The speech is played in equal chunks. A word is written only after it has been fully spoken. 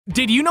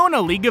Did you know in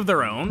A League of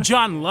Their Own,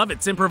 Jon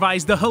Lovitz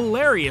improvised the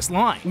hilarious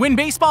line? When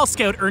baseball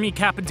scout Ernie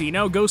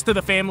Capadino goes to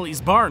the family's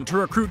barn to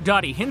recruit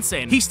Dottie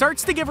Hinson, he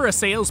starts to give her a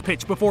sales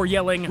pitch before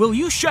yelling, "Will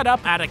you shut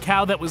up?" at a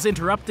cow that was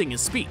interrupting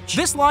his speech.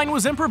 This line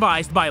was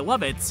improvised by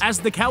Lovitz, as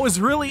the cow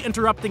was really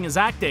interrupting his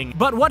acting,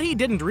 but what he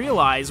didn't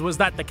realize was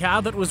that the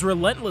cow that was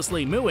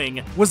relentlessly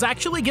mooing was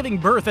actually giving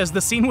birth as the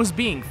scene was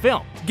being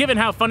filmed. Given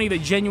how funny the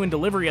genuine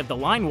delivery of the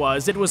line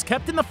was, it was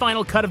kept in the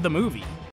final cut of the movie.